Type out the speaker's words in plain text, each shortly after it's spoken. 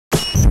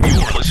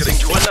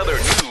Another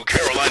new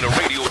Carolina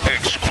radio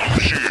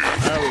exclusive.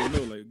 I already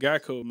know, like guy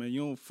code, man.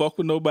 You don't fuck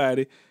with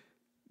nobody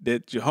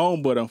that your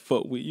homeboy don't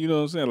fuck with. You know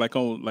what I'm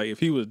saying? Like if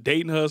he was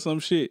dating her or some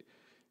shit,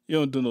 you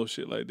don't do no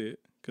shit like that.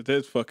 Cause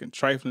that's fucking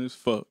trifling as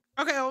fuck.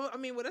 Okay, well, I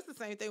mean, that's the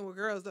same thing with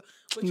girls though.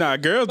 Nah,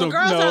 girls don't.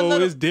 No,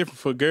 it's different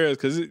for girls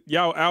because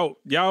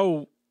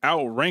y'all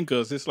outrank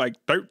us. It's like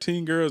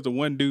 13 girls to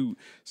one dude.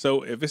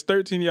 So if it's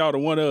 13 y'all to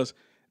one of us,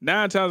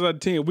 9 times out of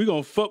 10 we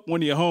gonna fuck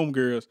one of your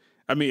homegirls.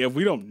 I mean, if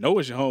we don't know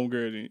it's your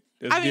homegirl, then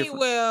that's different.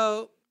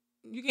 Well,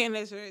 you can't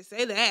necessarily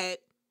say that.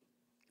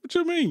 What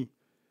you mean?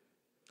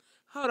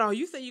 Hold on,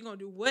 you say you're gonna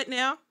do what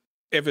now?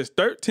 If it's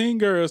 13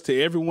 girls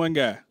to every one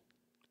guy,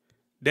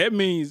 that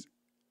means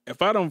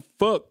if I don't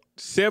fuck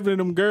 7 of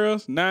them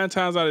girls, 9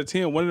 times out of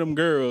 10, one of them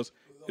girls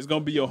is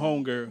gonna be your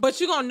homegirl. But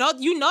you know that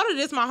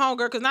it's my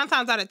homegirl because 9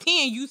 times out of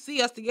 10 you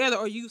see us together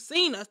or you've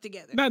seen us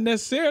together. Not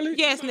necessarily.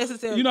 Yes,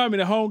 necessarily. You know how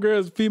many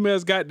homegirls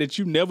females got that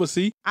you never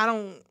see? I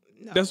don't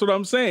know. That's what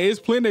I'm saying. It's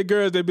plenty of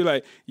girls that be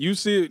like, you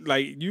see,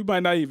 like you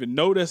might not even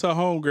know that's her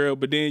homegirl,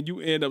 but then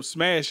you end up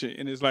smashing,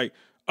 and it's like,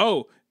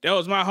 oh, that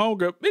was my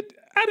homegirl.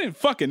 I didn't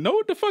fucking know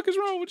what the fuck is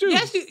wrong with you.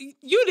 Yes,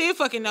 you did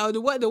fucking know. The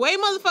way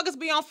motherfuckers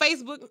be on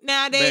Facebook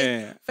nowadays,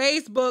 man.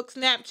 Facebook,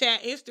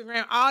 Snapchat,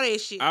 Instagram, all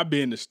that shit. I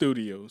be in the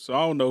studio, so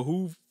I don't know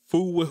who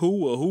fool with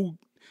who or who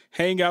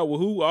hang out with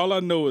who. All I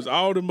know is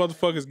all the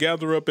motherfuckers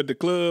gather up at the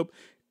club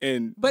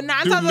and But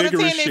 9 times out of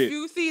 10, if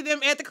you see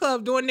them at the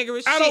club doing niggerish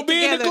shit I don't be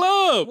together, in the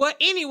club. Well,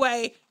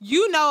 anyway,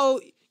 you know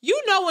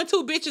when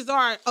two bitches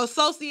are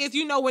associates,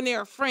 you know when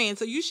they're friends,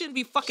 so you shouldn't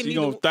be fucking they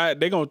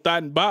gonna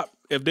thought and bop.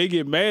 If they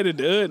get mad at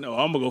the other, no,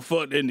 I'm gonna go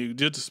fuck that nigga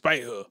just to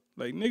spite her.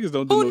 Like, niggas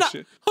don't do no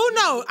shit. Who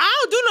know?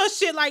 I don't do no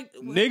shit like...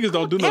 Niggas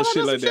don't do no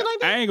shit like that.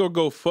 I ain't gonna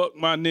go fuck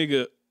my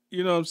nigga,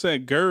 you know what I'm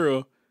saying,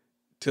 girl,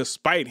 to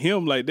spite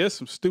him. Like, that's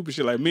some stupid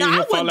shit. Like, me and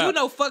him fall out. I wouldn't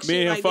do no fuck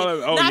shit like that.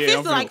 Oh, now,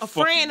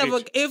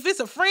 if it's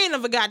a friend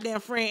of a goddamn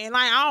friend, and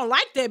like, I don't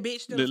like that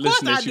bitch, then of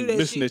course I do that shit.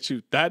 Listen at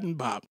you, thought and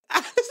bop.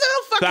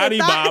 Thotty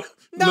bop.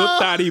 No.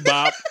 Thotty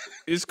bop.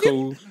 It's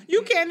cool.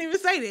 You can't even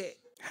say that.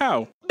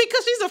 How?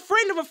 Because she's a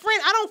friend of a friend.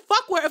 I don't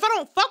fuck with her. If I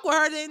don't fuck with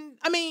her, then,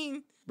 I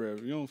mean... Bro,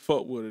 if you don't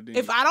fuck with her, then...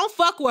 If I don't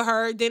fuck with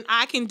her, then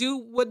I can do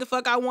what the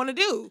fuck I want to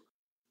do.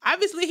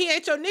 Obviously, he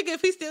ain't your nigga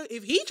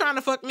if he trying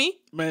to fuck me.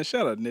 Man,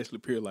 shout out Nestle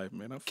Pure Life,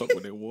 man. I fuck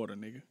with that water,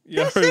 nigga.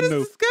 You that shit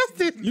is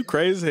disgusting. You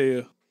crazy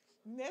as hell.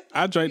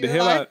 I drank the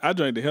hell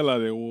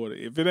out of that water.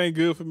 If it ain't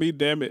good for me,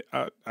 damn it,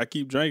 I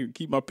keep drinking,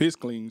 keep my piss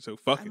clean. So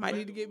fuck it. I might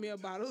need to get me a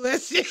bottle of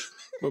that shit.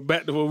 But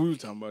back to what we were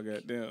talking about,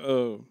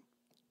 goddamn.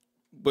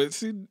 But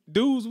see,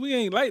 dudes, we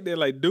ain't like that.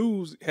 Like,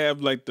 dudes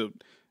have like the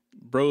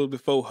bros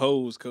before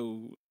hoes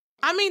code.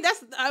 I mean,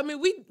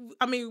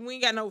 we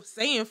ain't got no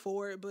saying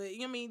for it, but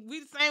I mean,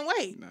 we the same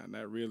way. Nah,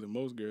 not really.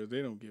 Most girls,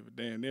 they don't give a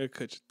damn. They'll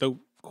cut your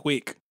throat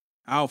quick.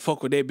 I don't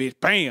fuck with that bitch.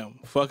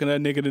 Bam, fucking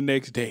that nigga the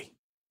next day.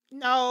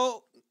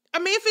 No, I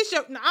mean, if it's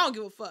I don't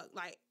give a fuck.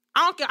 Like,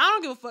 I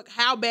don't give a fuck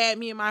how bad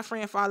me and my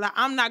friend fall out.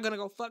 I'm not gonna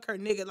go fuck her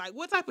nigga. Like,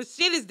 what type of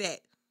shit is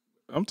that?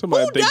 I'm talking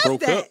about if they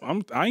broke up.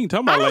 I ain't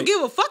talking about I don't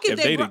give a fuck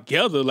if they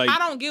together. Like, I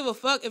don't give a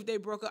fuck if they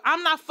broke up.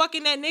 I'm not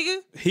fucking that nigga.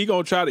 He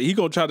gonna try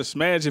to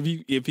smash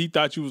if he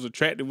thought you was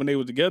attractive when they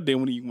was together.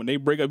 Then when they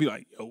break up, he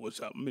like, yo,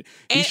 what's up? And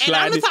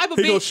I'm the type of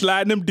bitch. He go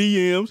slide in them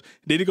DMs.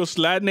 Then he go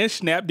slide in that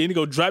snap. Then he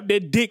go drop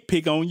that dick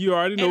pic on you.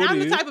 Already know. And I'm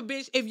the type of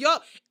bitch.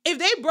 If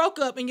they broke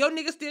up and your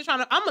nigga still trying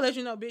to, I'm gonna let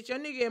you know, bitch. Your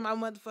nigga in my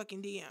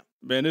motherfucking DM.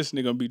 Man, this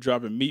nigga gonna be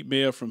dropping meat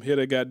mail from here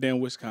to goddamn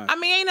Wisconsin. I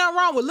mean, ain't nothing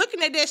wrong with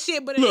looking at that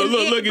shit, but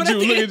look at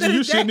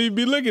you. You shouldn't even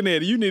be looking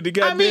at it. You need to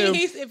goddamn. I mean,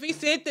 if he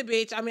sent the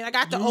bitch, I mean, I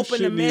got to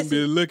open the message. You shouldn't even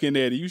be looking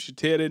at it. You should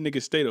tell that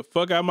nigga stay the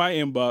fuck out my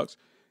inbox,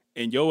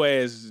 and your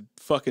ass is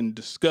fucking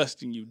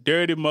disgusting. You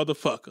dirty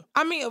motherfucker.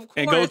 I mean, of course.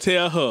 And go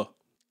tell her.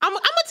 I'm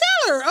gonna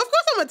tell her. Of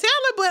course, I'm gonna tell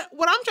her. But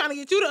what I'm trying to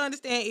get you to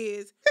understand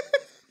is,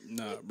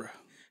 nah, bro.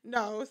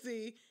 No,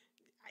 see.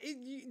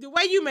 The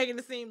way you making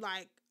it seem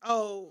like,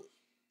 oh,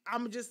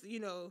 I'm just,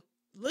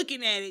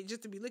 looking at it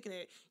just to be looking at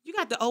it. You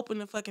got to open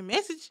the fucking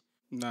message.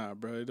 Nah,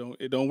 bro,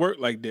 it don't work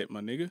like that,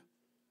 my nigga.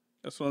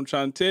 That's what I'm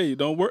trying to tell you. It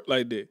don't work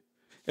like that.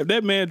 If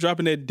that man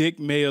dropping that dick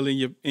mail in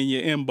your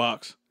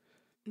inbox,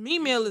 me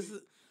mail is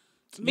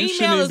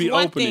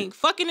one thing.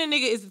 Fucking a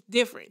nigga is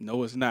different.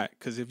 No, it's not.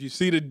 Because if you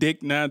see the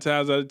dick 9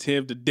 times out of 10,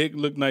 if the dick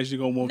look nice, you're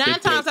going to want 9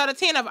 times out of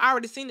 10, I've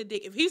already seen the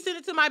dick. If he sent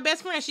it to my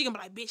best friend, she going to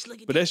be like, bitch,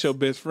 look at But that's your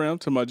best friend. I'm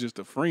talking about just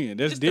a friend.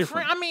 That's just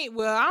different. I mean,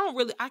 well,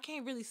 I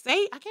can't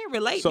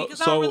relate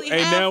because I don't really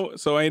have.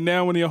 Ain't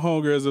now one of your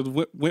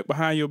homegirls went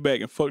behind your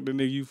back and fucked the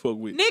nigga you fuck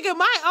with. Nigga,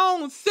 my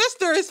own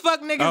sister is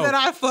fucked niggas that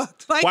I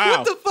fucked. Like,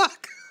 what the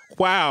fuck?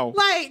 Wow.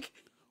 Like.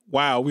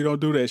 Wow, we don't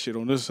do that shit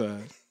on this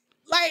side.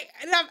 Like,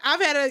 I've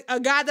had a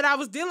guy that I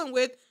was dealing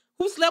with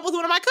who slept with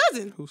one of my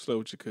cousins. Who slept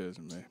with your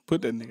cousin, man?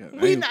 Put that nigga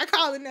out. We not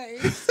calling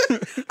names.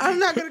 I'm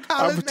not going to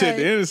call his name. I protect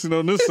the innocent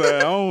on this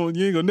side. You ain't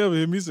going to never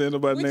hear me saying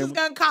nobody's name. We just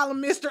going to call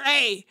him Mr.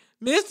 A.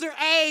 Mr.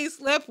 A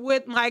slept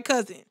with my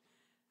cousin.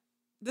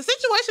 The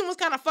situation was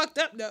kind of fucked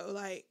up, though.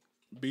 Like,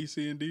 B,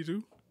 C, and D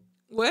too?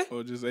 What?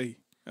 Or just A?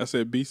 I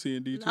said B, C,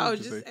 and D too? No,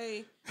 just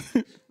A.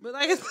 But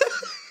like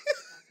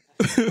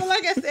But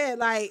like I said,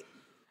 like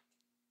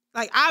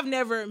I've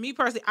never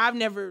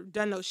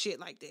done no shit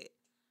like that.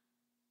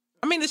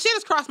 I mean, the shit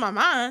has crossed my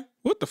mind.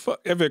 What the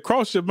fuck? If it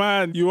crossed your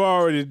mind, you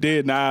already dead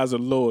in the eyes of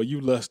the Lord. You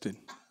lusting.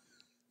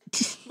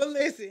 But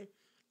listen,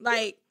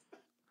 like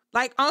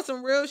on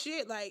some real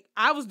shit, like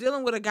I was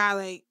dealing with a guy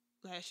like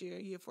last year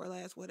before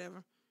last,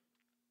 whatever.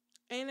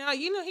 And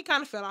he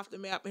kind of fell off the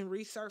map and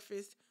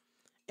resurfaced.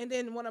 And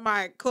then one of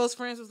my close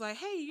friends was like,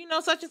 "Hey, you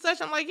know such and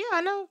such?" I'm like, "Yeah,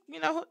 I know."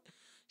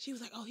 She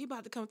was like, "Oh, he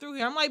about to come through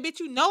here." I'm like, "Bitch,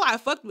 you know I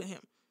fucked with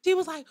him." She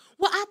was like,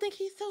 "Well, I think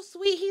he's so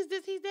sweet. He's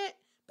this, he's that."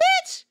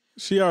 Bitch.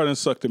 She already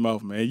sucked him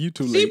off, man. You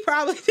too late. She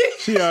probably did.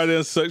 She already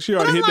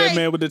hit that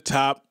man with the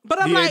top.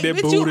 But I'm he like,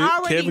 bitch, you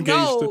already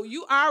know.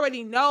 You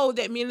already know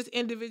that me and this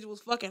individual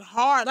was fucking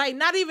hard. Like,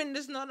 not even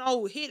this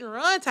no hit and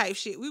run type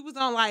shit. We was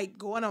on like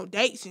going on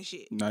dates and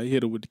shit. Nah, he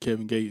hit her with the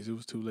Kevin Gates. It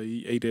was too late.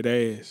 He ate that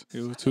ass.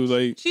 It was too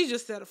late. She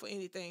just settled for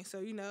anything. So,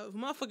 if a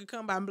motherfucker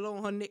come by and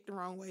blowing her neck the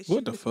wrong way.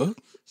 What the fuck?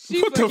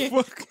 The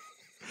fuck?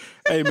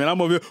 Hey, man, I'm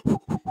over here.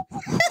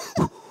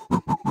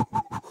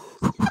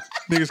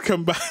 Niggas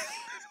come by.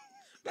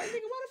 Like,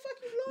 nigga, why the fuck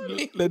you blowing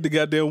me? Let the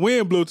goddamn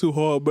wind blow too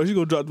hard, but she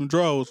gonna drop them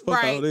drawers.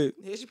 Fuck all that.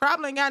 Yeah, she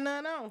probably ain't got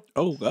nothing on.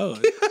 Oh,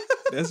 God.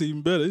 That's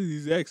even better. It's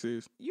easy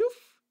access. You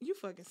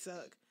fucking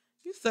suck.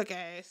 You suck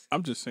ass.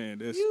 I'm just saying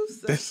this. You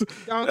suck.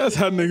 That's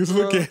how niggas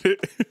look at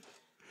it.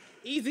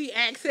 Easy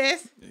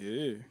access.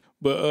 Yeah.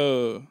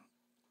 But,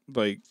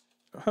 like,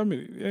 how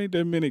many? Ain't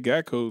that many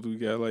guy codes we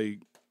got? Like,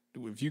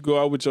 if you go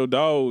out with your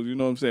dogs, you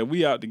know what I'm saying?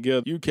 We out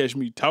together. You catch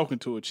me talking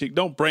to a chick.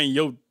 Don't bring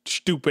your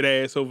stupid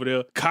ass over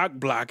there cock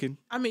blocking.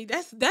 I mean,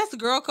 that's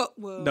girl code.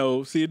 Well,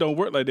 no, see, it don't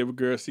work like that with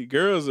girls. See,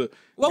 girls are...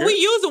 Well, we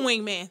use a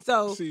wingman,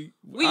 so... See,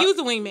 use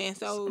a wingman,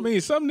 so... I mean,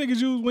 some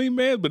niggas use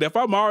wingmans, but if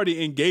I'm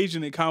already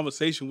engaging in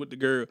conversation with the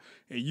girl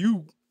and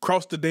you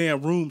cross the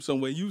damn room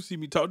somewhere, you see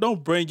me talk,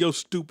 don't bring your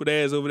stupid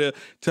ass over there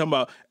talking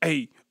about,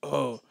 hey,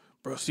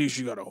 bro, see if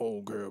you got a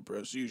whole girl,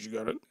 bro. See if you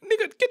got a...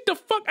 Nigga, get the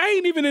fuck... I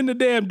ain't even in the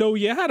damn door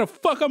yet. How the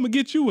fuck I'm gonna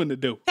get you in the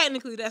door?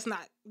 Technically, that's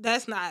not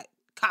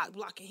cock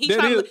blocking. He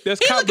looking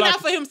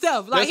out for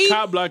himself. Like, that's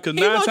cock blocking.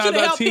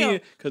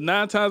 Because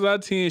 9 times out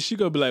of 10, she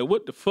gonna be like,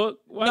 what the fuck?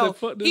 Why the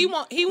fuck? He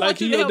wants you like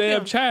to your help damn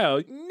him.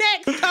 child.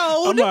 Next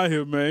code. I'm out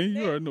here, man.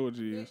 You already know what it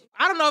is.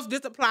 I don't know if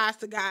this applies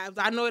to guys.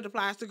 I know it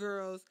applies to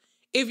girls.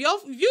 If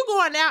you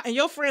going out and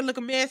your friend look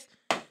a mess,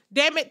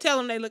 damn it, tell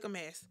them they look a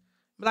mess.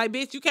 Like,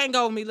 bitch, you can't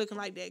go with me looking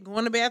like that. Go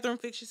in the bathroom,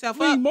 fix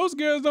yourself up. Most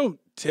girls don't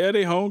tell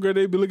their homegirl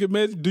they be looking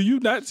messy. Do you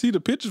not see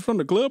the pictures from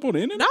the club on the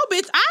internet? No,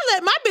 bitch. I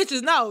let my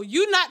bitches know.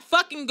 You not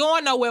fucking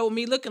going nowhere with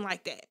me looking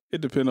like that.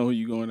 It depends on who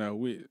you going out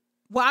with.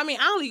 Well, I mean,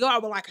 I only go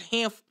out with like a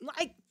handful,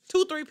 like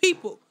 2-3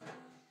 people.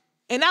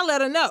 And I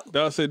let her know.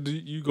 I said, do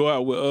you go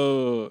out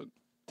with,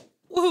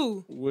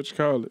 who? What you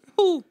call it?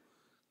 Who?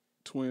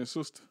 Twin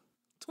sister.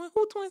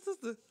 Who twin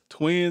sister?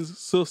 Twin's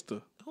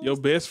sister. Your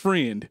best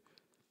friend.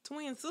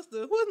 Twin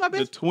sister. Who is my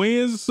best? The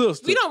twin's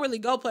sister. We don't really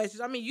go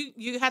places. I mean,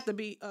 you have to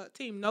be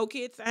team no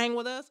kids to hang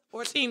with us,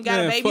 or team got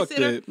a babysitter. Fuck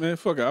that. Man,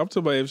 fuck it. I'm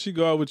talking about if she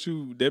go out with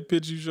you, that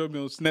picture you showed me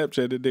on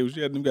Snapchat that day when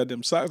she had them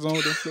goddamn socks on,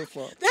 them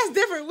flip-flops. That's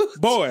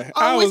different. Boy,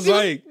 I was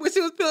like, when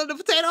she was peeling the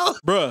potatoes.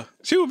 Bruh,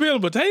 she was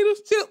peeling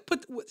potatoes?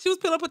 She was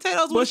peeling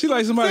potatoes. But she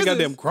like somebody got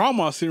them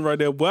grandma sitting right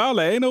there. Boy, I was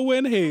like, ain't nowhere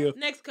in hell.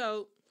 Next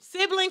code.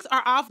 Siblings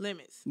are off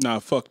limits. Nah,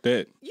 fuck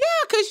that. Yeah,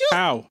 because you...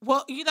 How?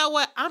 Well, you know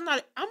what? I'm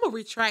going to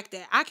retract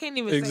that. I can't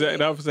even say that.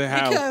 Exactly. I would say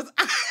how.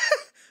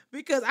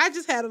 Because I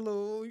just had a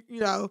little,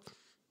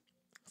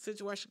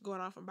 situation going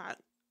on for about...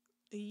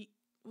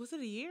 Was it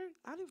a year?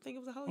 I didn't think it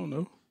was a whole year. I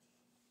don't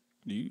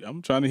know.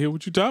 I'm trying to hear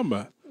what you're talking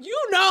about. You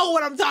know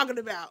what I'm talking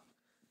about.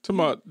 Talking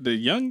about the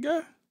young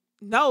guy?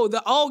 No,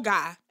 the old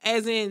guy.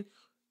 As in,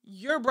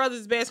 your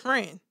brother's best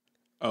friend.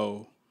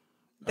 Oh.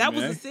 That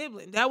was a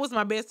sibling. That was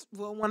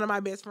one of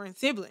my best friend's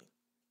siblings.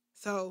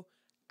 So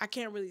I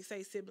can't really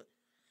say sibling.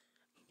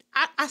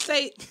 I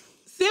say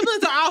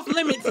siblings are off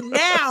limits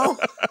now.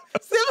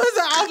 Siblings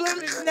are off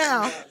limits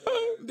now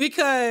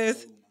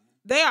because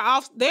they are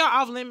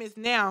off limits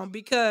now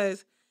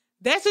because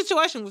that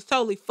situation was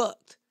totally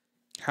fucked.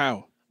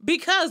 How?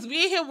 Because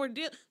me and him were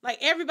like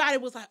everybody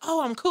was like,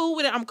 "Oh, I'm cool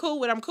with it. I'm cool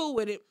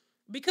with it,"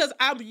 because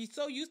I was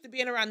so used to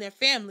being around their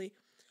family.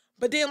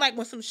 But then, like,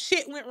 when some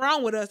shit went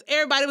wrong with us,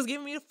 everybody was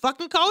giving me the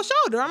fucking cold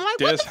shoulder. I'm like, what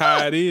that's the fuck?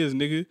 how it is,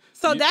 nigga.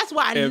 So that's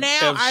why if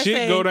I shit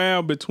say... go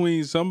down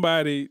between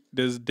somebody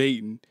that's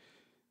dating,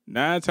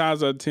 9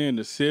 times out of 10,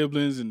 the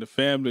siblings and the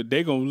family,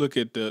 they gonna look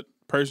at the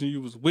person you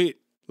was with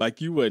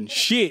like you wasn't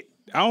shit.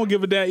 I don't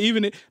give a damn.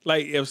 Even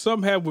if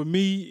something happened with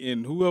me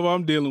and whoever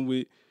I'm dealing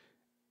with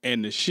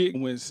and the shit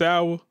went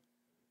sour,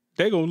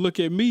 they gonna look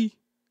at me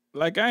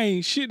like I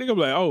ain't shit. They gonna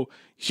be like, oh,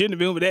 you shouldn't have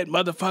been with that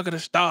motherfucker to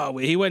start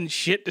with. He wasn't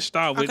shit to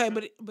start with. Okay,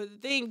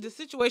 but the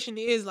situation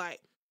is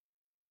like,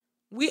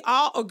 we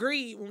all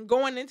agreed when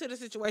going into the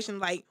situation,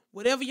 like,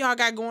 whatever y'all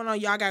got going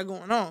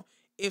on.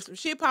 If some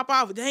shit pop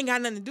off, they ain't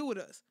got nothing to do with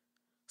us.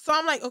 So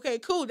I'm like, okay,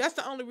 cool. That's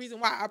the only reason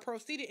why I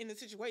proceeded in the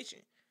situation.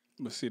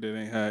 But see, that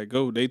ain't how it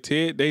go. They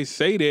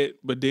say that,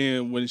 but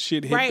then when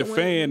shit hit the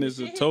fan, it's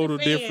a total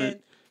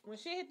different. When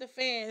shit hit the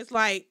fan, it's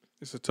like,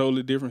 It's a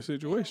totally different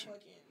situation.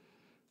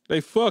 They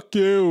fuck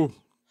you.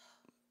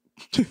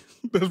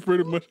 That's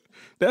pretty much.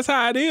 That's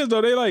how it is,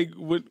 though. They like,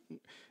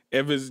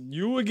 if it's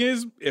you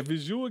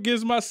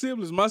against my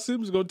siblings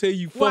gonna tell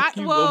you fuck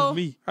you over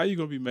me. How you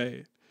gonna be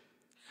mad?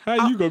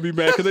 How you gonna be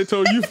mad because they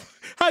told you?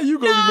 How you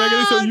gonna be mad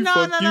because they told you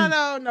fuck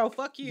you? No,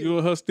 fuck you. You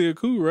and her still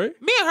cool, right?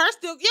 Me and her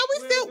still,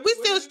 we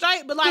still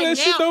straight, but like that now,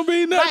 shit don't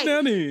mean nothing like,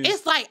 down here.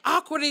 it's like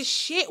awkward as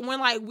shit when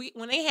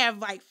when they have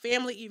like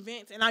family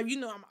events and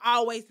I'm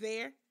always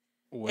there,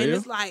 and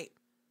it's like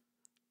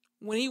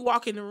when he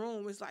walk in the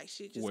room, it's like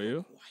shit just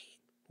go quiet.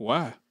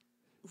 Why?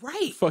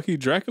 Right. Fuck, he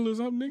Dracula or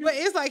something, nigga? But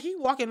it's like he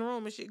walk in the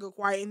room and shit go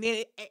quiet, and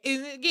then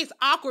it gets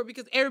awkward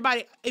because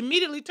everybody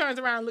immediately turns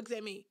around and looks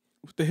at me.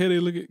 What the hell they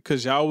look at?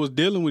 Because y'all was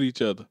dealing with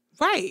each other.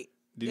 Right.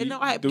 They know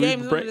I have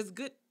games on it that's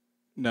good.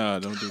 Nah,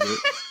 don't do that.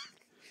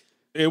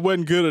 It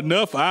wasn't good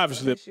enough,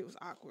 obviously. That shit was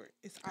awkward.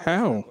 It's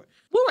how? Awkward.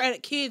 We were at a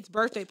kid's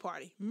birthday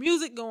party.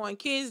 Music going,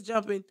 kids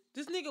jumping.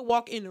 This nigga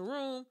walk in the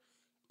room.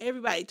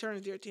 Everybody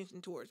turns their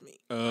attention towards me.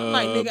 I'm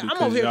like, nigga,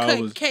 I'm over here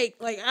cutting cake.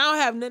 Like, I don't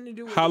have nothing to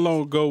do with How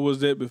long ago was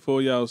that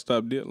before y'all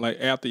stopped dealing? Like,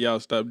 after y'all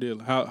stopped dealing?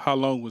 How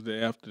long was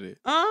that after that?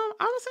 I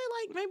would say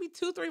like maybe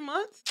 2-3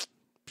 months.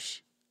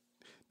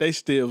 They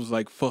still was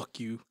like, fuck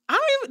you.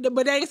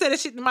 But they ain't say that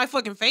shit in my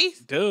fucking face.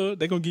 Duh,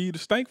 they gonna give you the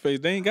stank face.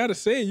 They ain't gotta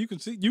say it.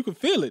 You can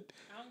feel it.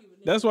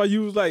 That's why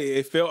you was like,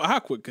 it felt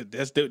awkward,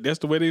 because that's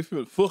the way they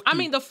feel. Fuck you. I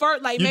mean, the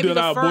first, like, you maybe did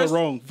the our first. boy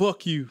wrong.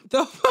 Fuck you.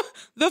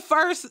 The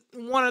first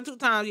 1 or 2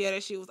 times, yeah,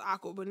 that shit was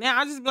awkward. But now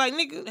I just be like,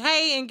 nigga,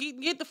 hey, and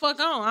get the fuck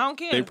on. I don't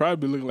care. They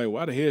probably be looking like,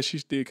 why the hell she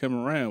still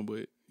coming around?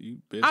 But you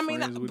best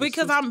friends with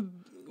because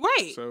I'm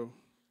right. So,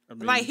 I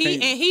mean, like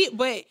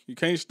but you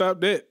can't stop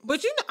that.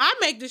 But I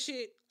make the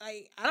shit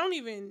like I don't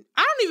even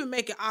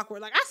make it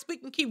awkward. Like I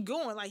speak and keep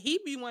going. Like he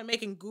be one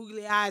making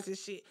googly eyes and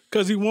shit.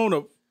 Cause he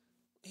won't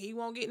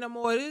get no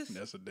more of this.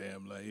 That's a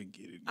damn lie. He'll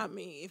get it. I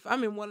mean, if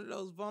I'm in one of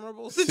those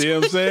vulnerable situations. See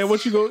what I'm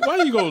saying?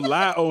 Why you gonna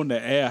lie on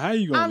the air? How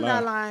you gonna lie? I'm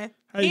not lying.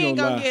 He ain't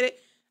gonna get it.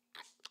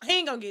 He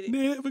ain't gonna get it.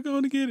 Never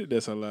gonna get it.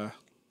 That's a lie.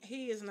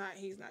 He's not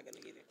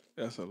gonna get it.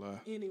 That's a lie.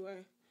 Anyway.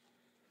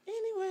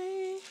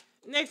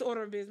 Next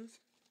order of business.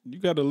 You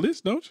got a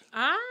list, don't you?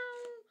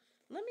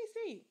 Let me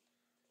see.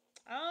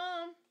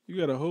 You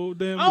got a whole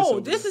damn list. Oh,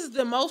 this is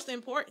the most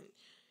important.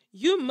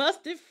 You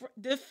must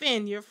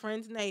defend your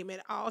friend's name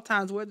at all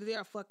times, whether they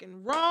are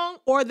fucking wrong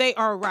or they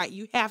are right.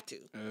 You have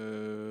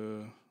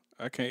to.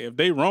 I can't. If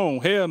they wrong,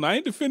 hell no, I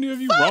ain't defending you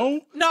if you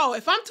wrong. No,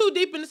 if I'm too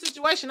deep in the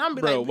situation, I'm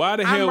be like, why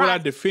the hell would I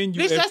defend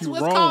you if you wrong? That's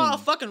what's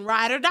called fucking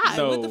ride or die.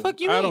 No, what the fuck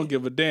you mean? I don't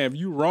give a damn. If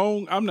you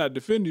wrong, I'm not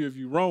defending you if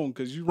you wrong,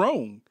 because you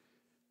wrong.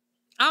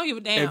 I don't give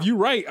a damn. If you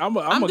right, I'm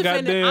a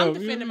goddamn. I'm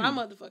defending my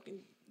motherfucking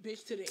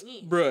bitch to the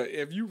end. Bruh,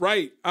 if you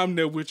right, I'm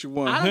there with you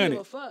 100. I don't give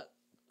a fuck.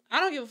 I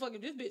don't give a fuck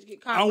if this bitch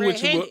get caught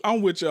red-handed.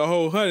 I'm with you a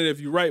whole 100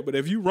 if you right, but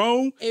if you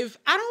wrong,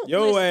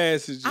 your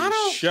ass is just I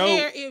don't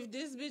care if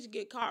this bitch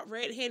get caught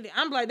red-handed.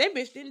 I'm like, that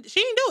bitch she didn't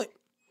do it.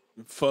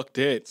 Fuck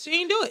that. She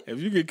ain't do it. If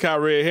you get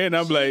caught red-handed,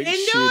 I'm like,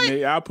 shit,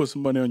 nigga, I'll put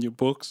some money on your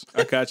books.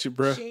 I got you,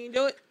 bruh. She ain't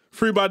do it.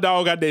 Free my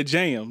dog got that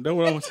jam. That's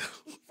what I'm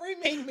Free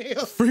me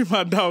meal. Free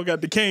my dog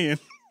got the can.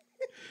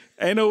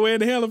 Ain't no way in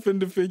the hell I'm finna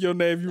defend your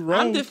name if you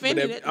wrong. I'm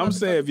defending it. I'm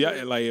saying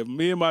if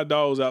me and my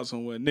dog's out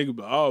somewhere, nigga,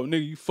 but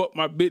nigga, you fuck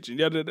my bitch and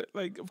yada,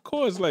 like, of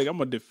course, like, I'm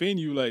gonna defend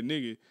you, like,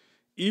 nigga.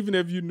 Even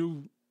if you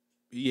knew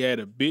he had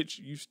a bitch,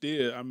 you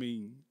still, I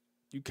mean,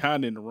 you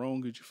kind of in the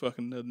wrong because you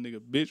fucking another nigga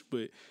bitch.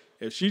 But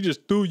if she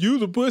just threw you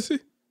the pussy,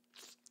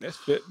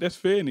 that's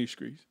fair in these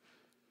streets.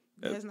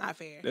 That's not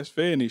fair. That's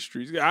fair in these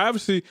streets.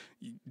 Obviously,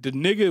 the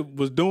nigga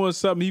was doing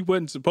something he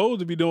wasn't supposed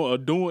to be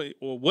doing,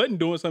 or wasn't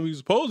doing something he was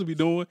supposed to be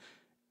doing.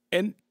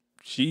 And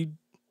she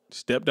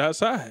stepped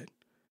outside.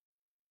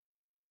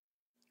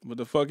 What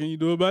the fuck can you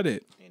do about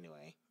it?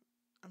 Anyway,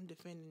 I'm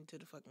defending till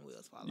the fucking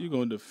wheels fall off. You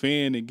gonna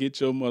defend and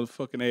get your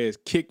motherfucking ass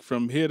kicked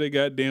from here to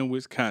goddamn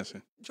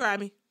Wisconsin. Try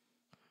me.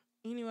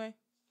 Anyway.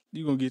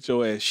 You gonna get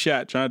your ass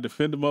shot trying to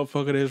defend the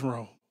motherfucker that's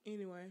wrong.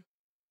 Anyway.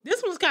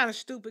 This one's kind of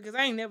stupid because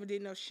I ain't never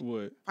did no shit.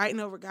 What? Fighting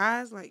over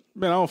guys. Like,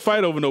 man, I don't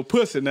fight over no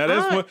pussy. Now,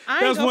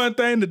 that's one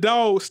thing the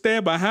dog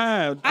stand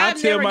behind. I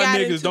tell my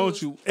niggas,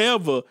 don't you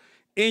ever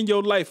in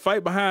your life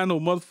fight behind no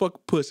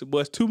motherfucking pussy. But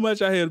it's too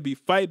much out here to be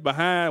fight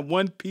behind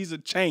one piece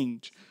of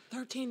change.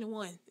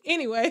 13-1.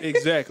 Anyway.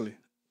 Exactly.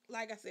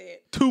 Like I said.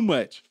 Too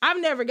much.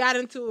 I've never got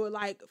into have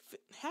I got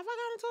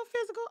into a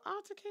physical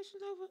altercation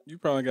over? You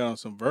probably got on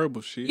some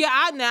verbal shit. Yeah,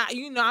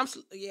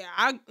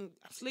 I'm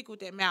slick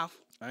with that mouth.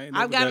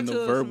 I've got into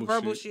some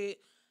verbal shit.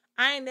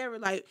 I ain't never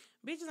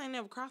bitches ain't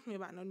never crossed me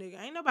about no nigga.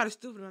 Ain't nobody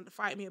stupid enough to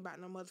fight me about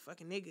no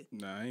motherfucking nigga.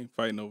 Nah, I ain't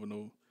fighting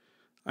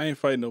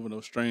over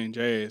no strange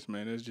ass,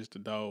 man. That's just a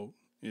dog.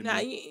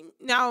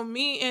 Now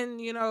me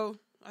and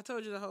I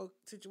told you the whole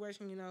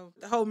situation.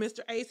 The whole Mr.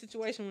 A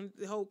situation with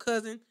the whole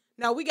cousin.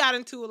 Now we got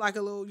into like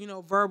a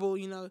little verbal.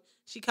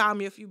 She called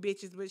me a few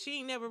bitches, but she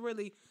ain't never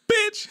really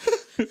bitch.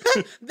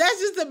 That's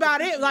just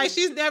about it. Like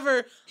she's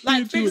never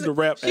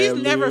she's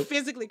never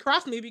physically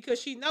crossed me because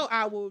she know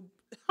I would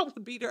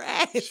beat her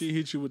ass. She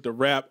hit you with the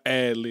rap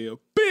ad lib,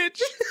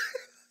 bitch.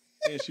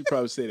 And she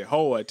probably said it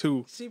hard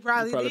too. She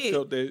probably did.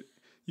 Felt that.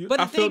 But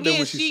I the thing felt that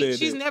when is, she said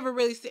she's that. never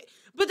really said.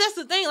 But that's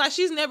the thing. Like,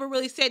 she's never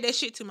really said that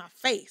shit to my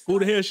face. Who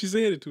the hell she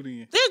said it to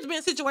then? There's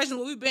been situations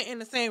where we've been in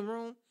the same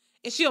room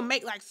and she'll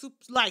make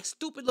like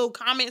stupid little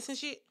comments and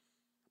shit.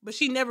 But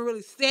she never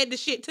really said the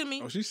shit to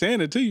me. Oh, she's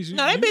saying it to you.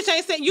 No, that bitch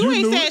ain't saying. You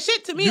ain't saying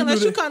shit to me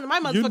unless you come to my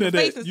motherfucking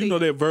face and say. You know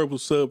that verbal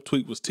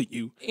subtweet was to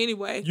you.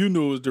 Anyway. You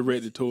knew it was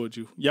directed towards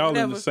you. Y'all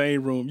in the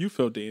same room. You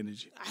felt the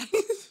energy.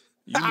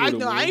 I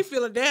know. I ain't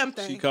feel a damn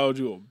thing. She called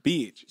you a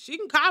bitch. She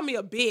can call me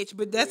a bitch,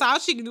 but that's all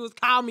she can do is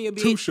call me a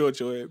bitch. Too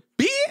short your ass.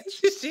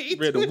 Bitch. She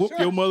ready to whoop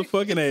your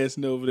motherfucking ass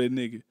over that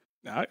nigga.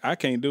 I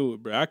can't do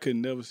it, bro. I could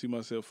never see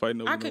myself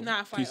fighting over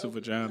piece of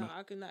vagina. No,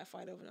 I could not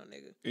fight over no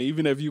nigga.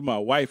 Even if you my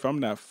wife, I'm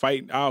not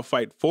fighting. I'll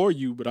fight for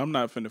you, but I'm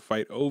not finna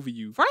fight over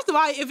you. First of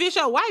all, if it's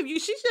your wife, she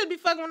shouldn't be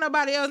fucking with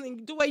nobody else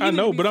and the way you I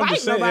know, be but I'm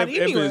just saying.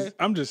 Anyway.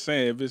 I'm just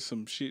saying if it's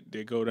some shit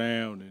that go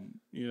down, and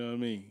you know what I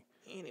mean.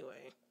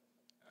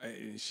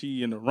 Anyway,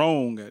 she in the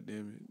wrong.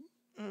 Goddamn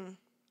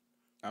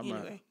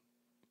it.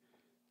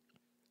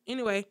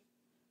 Anyway.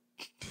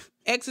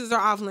 Exes are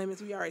off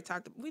limits. We already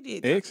talked about. We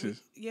did. Exes?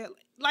 Yeah.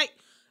 Like,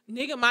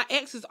 nigga, my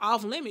ex is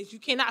off limits. You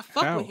cannot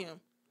fuck with him.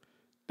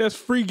 That's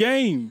free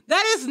game.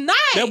 That is not.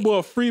 That boy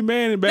a free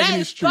man back in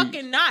the street. That is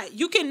fucking not.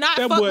 You cannot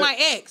fuck my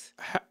ex.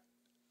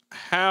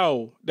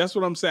 How? That's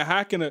what I'm saying.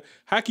 How can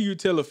you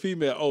tell a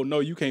female, oh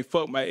no, you can't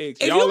fuck my ex?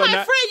 If you're my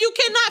friend, you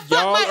cannot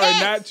fuck my ex.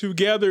 Y'all are not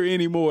together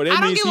anymore. That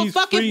I don't means give a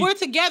fuck free. if we're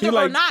together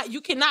or not.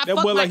 You cannot fuck my ex.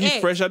 That boy like he's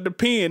fresh out the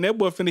pen. That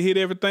boy finna hit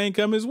everything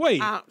come his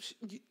way.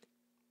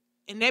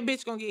 And that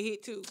bitch gonna get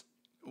hit too.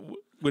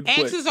 With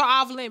exes are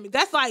off limits.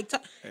 That's like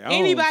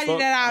anybody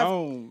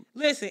that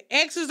listen.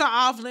 Exes are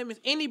off limits.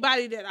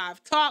 Anybody that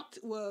I've talked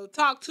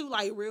to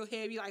like real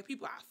heavy, like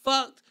people I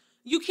fucked.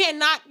 You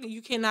cannot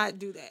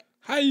do that.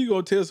 How you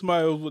gonna tell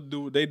somebody else what to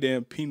do with their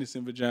damn penis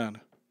and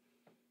vagina?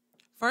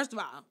 First of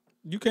all,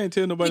 you can't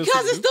tell nobody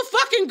because it's the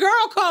fucking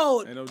girl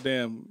code. Ain't no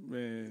damn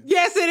man.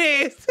 Yes, it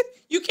is.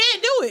 You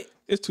can't do it.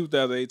 It's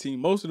 2018.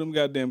 Most of them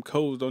goddamn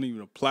codes don't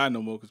even apply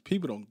no more because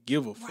people don't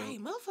give a fuck. Right,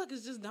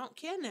 motherfuckers just don't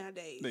care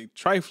nowadays. They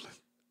trifling.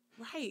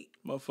 Right.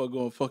 Motherfucker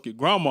gonna fuck your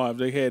grandma if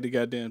they had the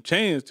goddamn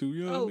chance to.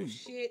 You know what I mean?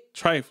 Oh shit.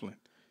 Trifling.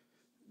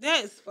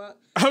 That's fuck.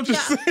 I'm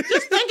just saying.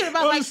 Just thinking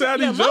about like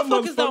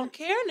motherfuckers don't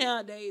care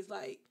nowadays.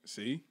 Like,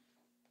 see.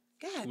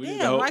 God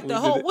damn, like the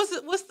whole what's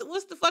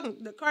the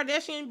fucking the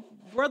Kardashian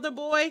brother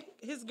boy,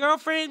 his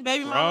girlfriend,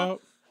 baby mama.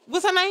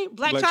 What's her name?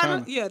 Black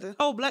China? Yeah, the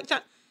whole Black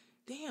China.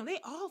 Damn, they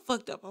all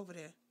fucked up over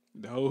there.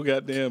 The whole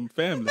goddamn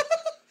family.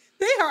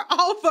 They are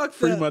all fucked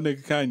Free up. my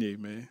nigga Kanye,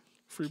 man.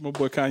 Free my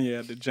boy Kanye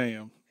out the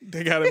jam.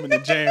 They got him in the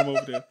jam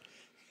over there.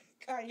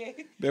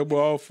 Kanye. That boy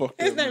all fucked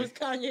up. His name is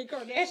Kanye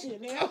Kardashian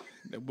now.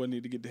 That boy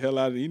need to get the hell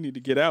out of there. He need to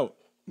get out.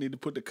 Need to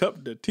put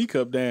the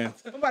teacup down.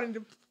 Somebody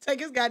to take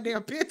his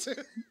goddamn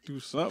picture.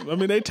 Do something. I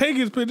mean, they take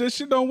his picture. That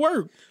shit don't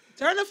work.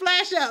 Turn the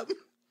flash up.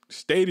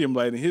 Stadium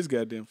light in his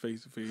goddamn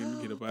face for him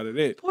to get up out of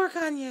that. Poor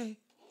Kanye.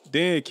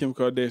 Then Kim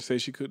Kardashian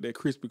said she cooked that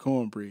crispy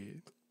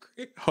cornbread.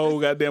 Whole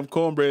goddamn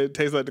cornbread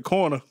tastes like the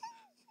corner.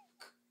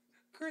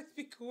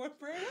 Crispy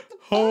cornbread? What the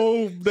fuck?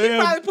 Whole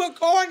damn. She probably put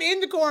corn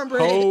in the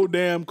cornbread. Whole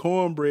damn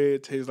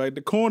cornbread tastes like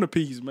the corner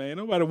piece, man.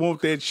 Nobody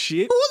want that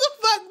shit. Who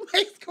the fuck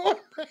makes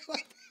cornbread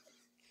like that?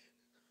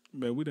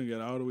 Man, we done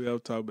got all the way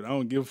up top, but I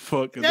don't give a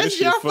fuck. That's that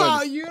shit your funny.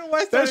 fault. You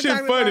know that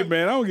shit funny,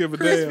 man. I don't give a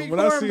damn. When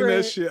I seen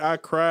that shit, I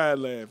cried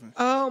laughing.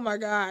 Oh my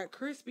God.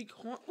 Crispy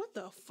corn. What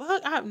the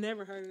fuck? I've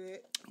never heard of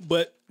that.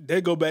 But they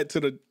go back to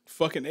the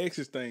fucking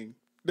exes thing.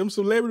 Them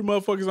celebrity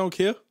motherfuckers don't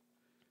care.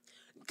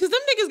 Because them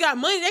niggas got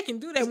money, they can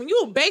do that. When you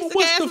a basic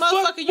ass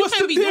motherfucker, you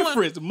can't be doing... What's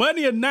the difference?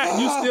 Money or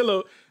not, you still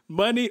a...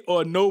 Money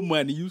or no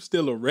money, you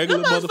still a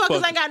regular motherfucker. Them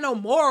motherfuckers ain't got no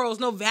morals,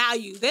 no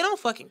values. They don't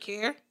fucking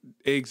care.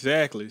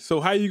 Exactly. So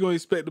how you gonna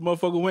expect the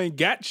motherfucker who ain't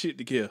got shit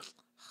to care?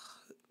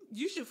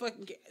 You should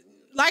fucking care.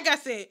 Like I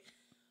said,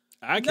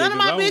 none of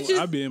my bitches...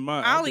 I be in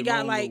my... I only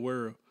got like...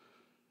 world.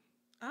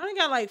 I only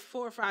got like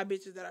 4 or 5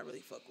 bitches that I really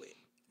fuck with.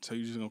 So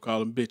you just gonna call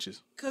them bitches?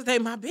 Because they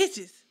my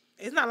bitches.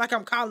 It's not like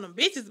I'm calling them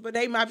bitches, but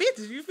they my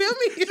bitches. You feel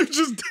me? You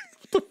just...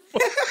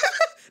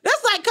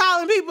 That's like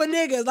calling people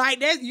niggas. Like,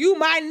 that's you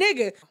my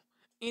nigga.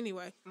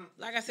 Anyway,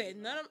 like I said,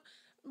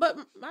 but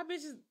my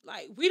bitches,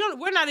 like,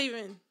 we're not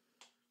even,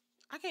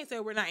 I can't say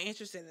we're not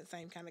interested in the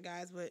same kind of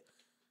guys, but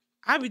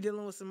I be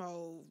dealing with some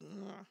old,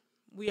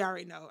 we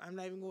already know. I'm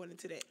not even going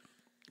into that.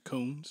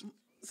 Coons.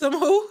 Some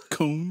who?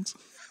 Coons.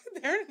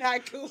 They're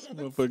not coons.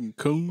 Motherfucking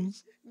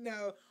coons.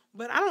 No,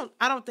 but I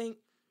don't think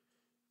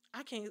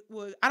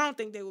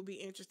they would be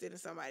interested in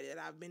somebody that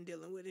I've been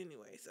dealing with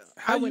anyway. So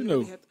how you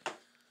know?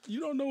 You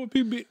don't know what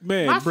people be,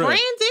 man. My friends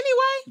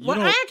anyway.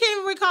 Well, I can't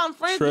even really call them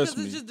friends because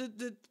it's just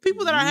the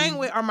people that I hang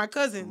with are my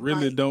cousins.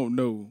 Really don't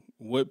know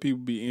what people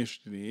be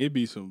interested in. It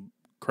be some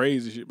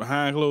crazy shit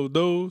behind closed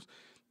doors,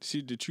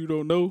 shit that you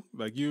don't know.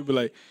 Like you'll be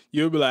like,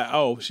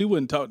 oh, she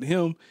wouldn't talk to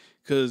him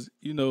because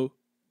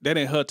that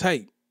ain't her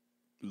type.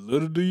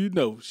 Little do you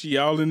know, she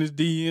all in his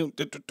DM.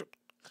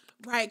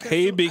 Right.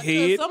 Hey, big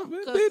head.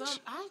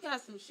 I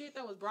got some shit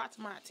that was brought to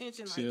my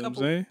attention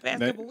like past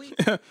couple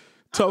weeks.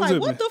 Talk I'm to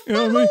like, what me. the fuck? You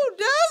know what I mean? Who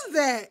does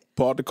that?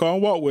 Park the car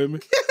and walk with me.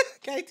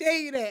 Can't tell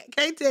you that.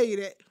 Can't tell you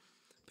that.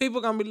 People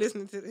gonna be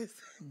listening to this.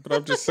 But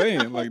I'm just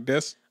saying, like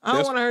that's. I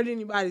don't want to hurt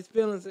anybody's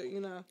feelings,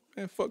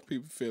 Man, fuck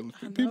people's feelings.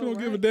 I People know, don't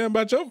give a right? damn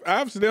about your.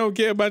 Obviously, they don't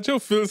care about your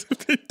feelings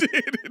if they did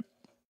it.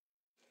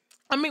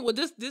 I mean, well,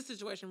 this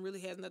situation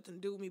really has nothing to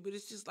do with me, but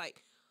it's just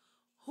like,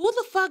 who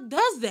the fuck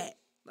does that?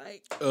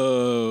 Like,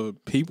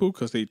 people,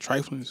 because they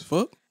trifling as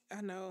fuck.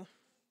 I know.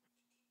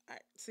 I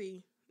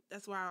see.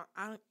 That's why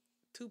I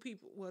 3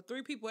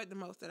 people at the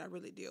most that I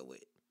really deal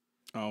with.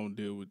 I don't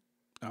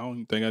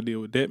even think I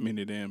deal with that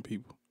many damn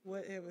people.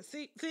 Whatever.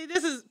 See,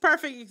 this is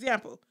perfect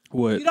example.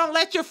 What? You don't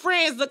let your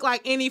friends look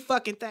like any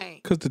fucking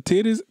thing. Cause the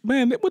titties,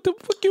 man. What the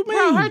fuck you mean?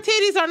 Bro, her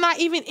titties are not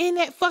even in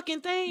that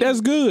fucking thing. That's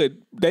good.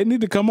 They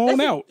need to come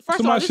on out.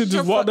 Somebody should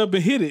just walk up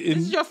and hit it.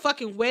 This is your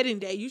fucking wedding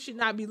day. You should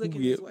not be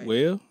looking this way.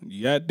 Well,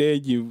 you out there.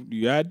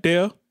 You out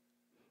there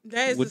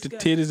with disgusting.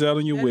 the titties out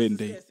on your wedding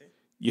day.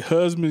 Your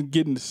husband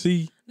getting to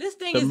see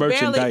the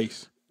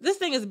merchandise. This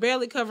thing is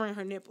barely covering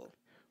her nipple.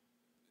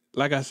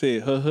 Like I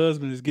said, her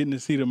husband is getting to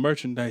see the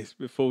merchandise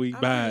before he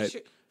buy it.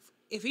 Sure.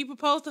 If he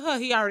proposed to her,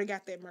 he already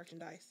got that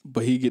merchandise.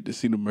 But he get to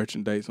see the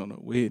merchandise on her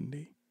wedding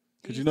day.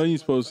 Cause you know you ain't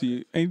supposed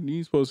to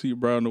see your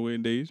bride on the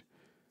wedding day.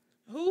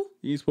 Who?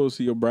 You ain't supposed to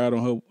see your bride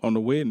on the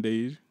wedding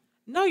day.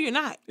 No, you're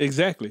not.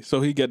 Exactly.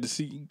 So he got to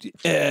see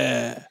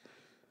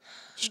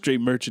straight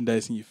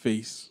merchandise in your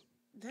face.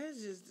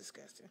 That's just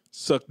disgusting.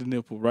 Suck the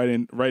nipple right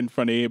in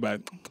front of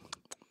everybody.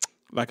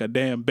 Like a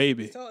damn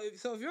baby. So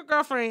if your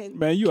girlfriend,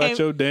 man, you out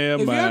your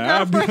damn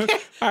mind. Girlfriend,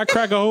 I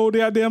crack a whole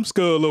damn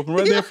skull open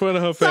right there in front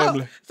of her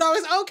family. So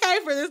it's okay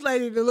for this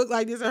lady to look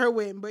like this at her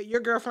wedding, but your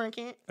girlfriend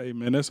can't. Hey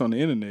man, that's on the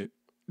internet.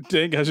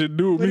 They ain't got shit to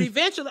do with but me. But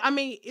eventually, I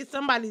mean, it's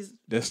somebody's.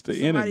 That's the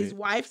somebody's internet.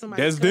 Wife.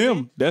 Somebody's That's cousin.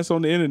 them. That's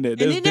on the internet.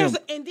 That's and then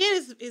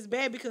them. It's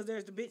bad because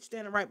there's the bitch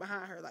standing right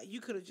behind her. Like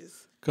you could have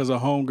just. Because a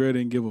homegirl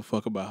didn't give a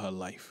fuck about her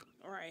life.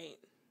 Right.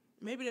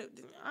 Maybe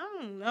I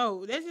don't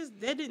know. That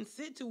didn't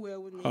sit too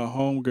well with me. Her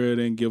homegirl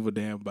didn't give a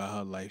damn about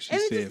her life. She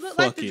and said, it just looked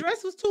 "Fuck like the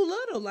dress was too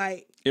little."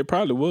 Like it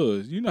probably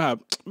was. You know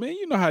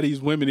how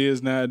these women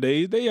is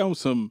nowadays. They on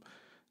some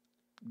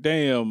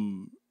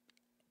damn.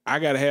 I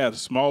gotta have the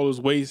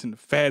smallest waist and the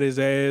fattest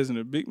ass and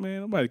the big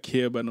man. Nobody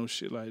care about no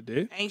shit like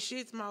that. Ain't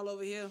shit small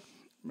over here.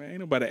 Man, ain't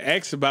nobody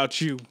ask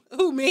about you.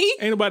 Who, me?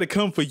 Ain't nobody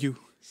come for you.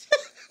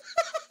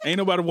 Ain't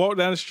nobody walk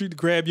down the street to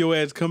grab your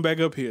ass, come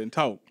back up here and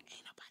talk.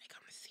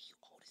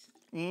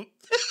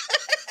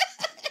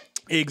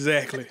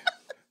 Exactly.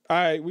 All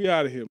right, we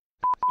out of here.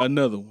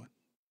 Another one.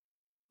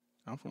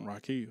 I'm from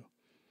Rock Hill.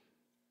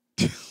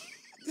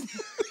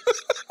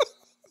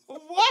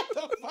 What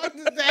the fuck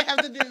does that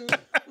have to do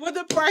with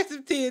the price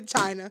of tea in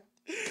China?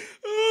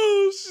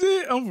 Oh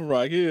shit! I'm from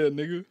Rock Hill,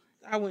 nigga.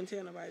 I wouldn't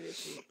tell nobody this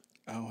shit.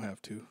 I don't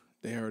have to.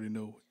 They already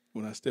know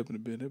when I step in the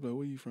bed. They're like,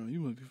 "Where you from? You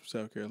must be from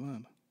South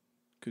Carolina,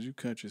 cause you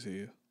country's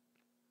here."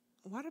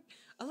 Why do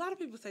a lot of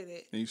people say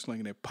that? And you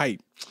slinging that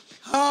pipe.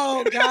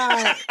 Oh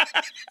God.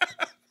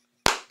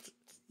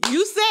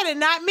 You said it,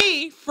 not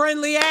me.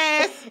 Friendly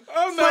ass.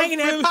 I'm slinging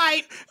that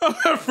pipe. I'm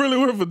not friendly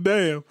worth a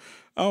damn.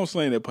 I don't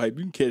sling that pipe.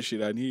 You can catch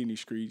shit out here in these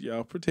streets,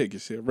 y'all. Protect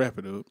yourself. Wrap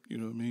it up. You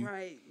know what I mean?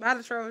 Right. Buy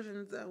the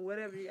Trojans,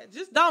 whatever you got.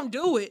 Just don't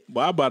do it.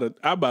 Well, I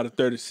bought a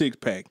 36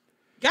 pack.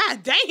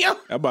 God damn.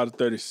 I bought a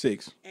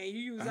 36. And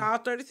you use all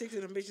 36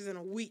 of them bitches in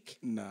a week.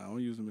 Nah, I don't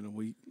use them in a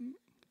week.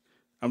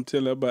 I'm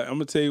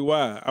gonna tell you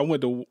why. I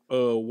went to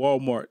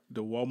Walmart,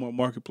 the Walmart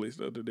marketplace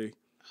the other day.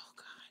 Oh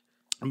God.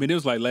 I mean, it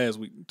was like last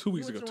week, 2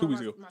 weeks ago. 2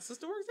 weeks ago. My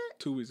sister works at?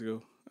 2 weeks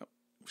ago.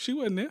 She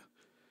wasn't there.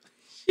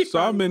 So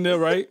I'm in there,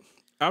 right?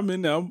 I'm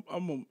in there.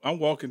 I'm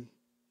walking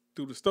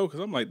through the store because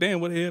I'm like,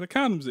 damn, where the hell the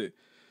condoms at?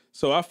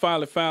 So I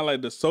finally found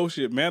like the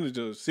associate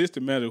manager,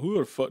 assistant manager,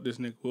 whoever the fuck this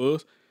nigga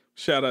was.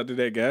 Shout out to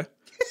that guy.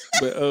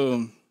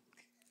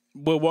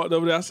 But walked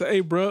over there. I said,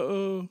 hey,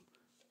 bro,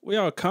 where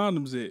y'all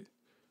condoms at?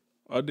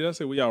 Or did I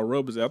say where y'all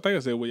rubbers at? I think I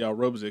said where y'all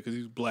rubbers at because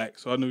he's black.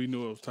 So I knew he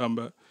knew what I was talking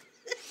about.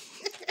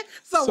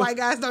 So white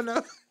guys don't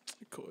know.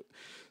 Cool.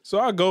 So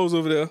I goes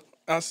over there.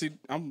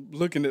 I'm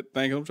looking at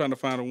things. I'm trying to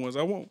find the ones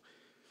I want.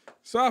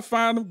 So I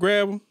find them,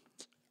 grab them.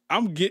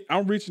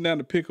 I'm reaching down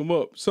to pick them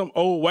up. Some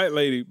old white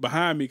lady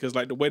behind me, because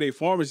like the way they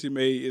pharmacy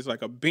made is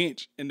like a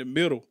bench in the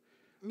middle.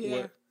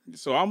 Yeah.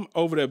 So I'm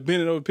over there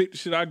bending over, pick the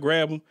shit. I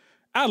grab them.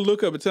 I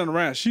look up and turn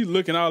around. She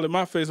looking all in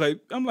my face like,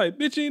 I'm like,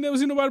 bitch, you ain't never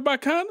seen nobody buy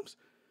condoms?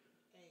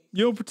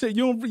 You don't protect.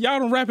 Y'all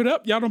don't wrap it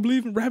up. Y'all don't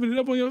believe in wrapping it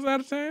up on your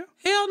side of town.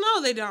 Hell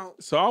no, they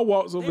don't. So I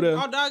walks over there.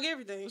 All dog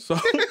everything. So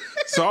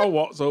I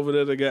walks over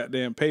there to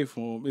goddamn pay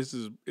for them.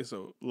 It's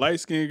a light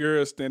skinned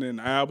girl standing in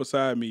the aisle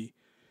beside me,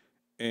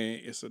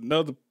 and it's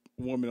another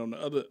woman on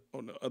the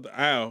other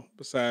aisle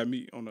beside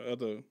me on the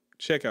other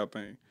checkout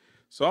thing.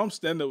 So I'm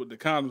standing up with the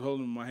condoms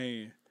holding them in my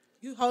hand.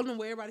 You holding them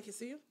where everybody can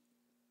see them?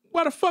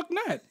 Why the fuck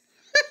not?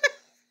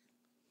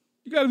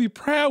 You gotta be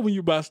proud when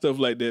you buy stuff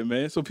like that,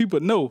 man. So people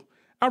know.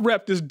 I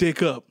wrap this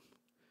dick up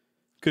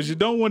because you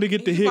don't want to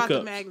get the hiccups. You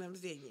bought the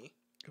Magnums, didn't you?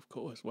 Of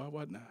course. Why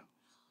not?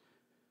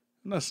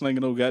 I'm not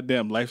slinging no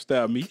goddamn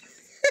lifestyle meat.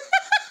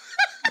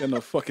 And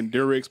a fucking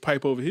Durex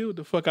pipe over here. What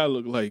the fuck I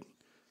look like?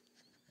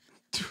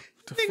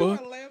 The Think fuck?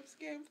 about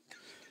lambskin.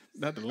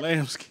 Not the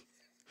lambskin.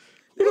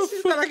 This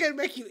shit not gonna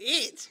make you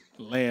itch.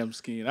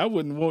 Lambskin. I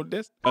wouldn't want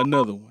that's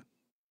another one.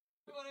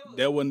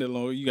 That wasn't that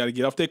long. You got to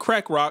get off that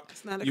crack rock.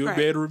 It's not a You'll crack.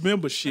 be able to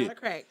remember It's shit. not a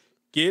crack.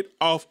 Get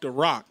off the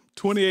rock.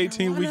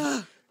 2018.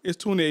 Marijuana. It's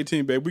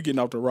 2018, babe. We getting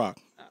off the rock.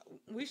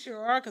 We sure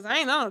are, because I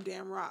ain't on no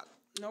damn rock.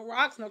 No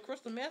rocks, no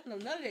crystal meth, no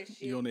none of that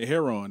shit. You on that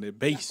heroin, that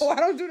base. Oh, I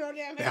don't do no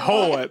damn That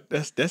heroin. hard.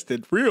 That's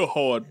the real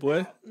hard,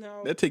 boy.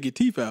 No. That take your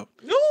teeth out.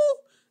 No.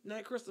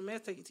 That crystal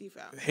meth take your teeth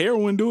out.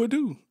 Heroin do it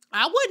too.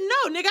 I wouldn't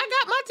know, nigga. I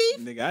got my teeth.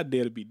 Nigga, I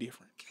dare to be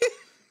different.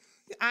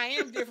 I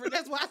am different.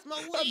 That's why I smoke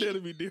I dare weed.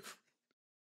 to be different.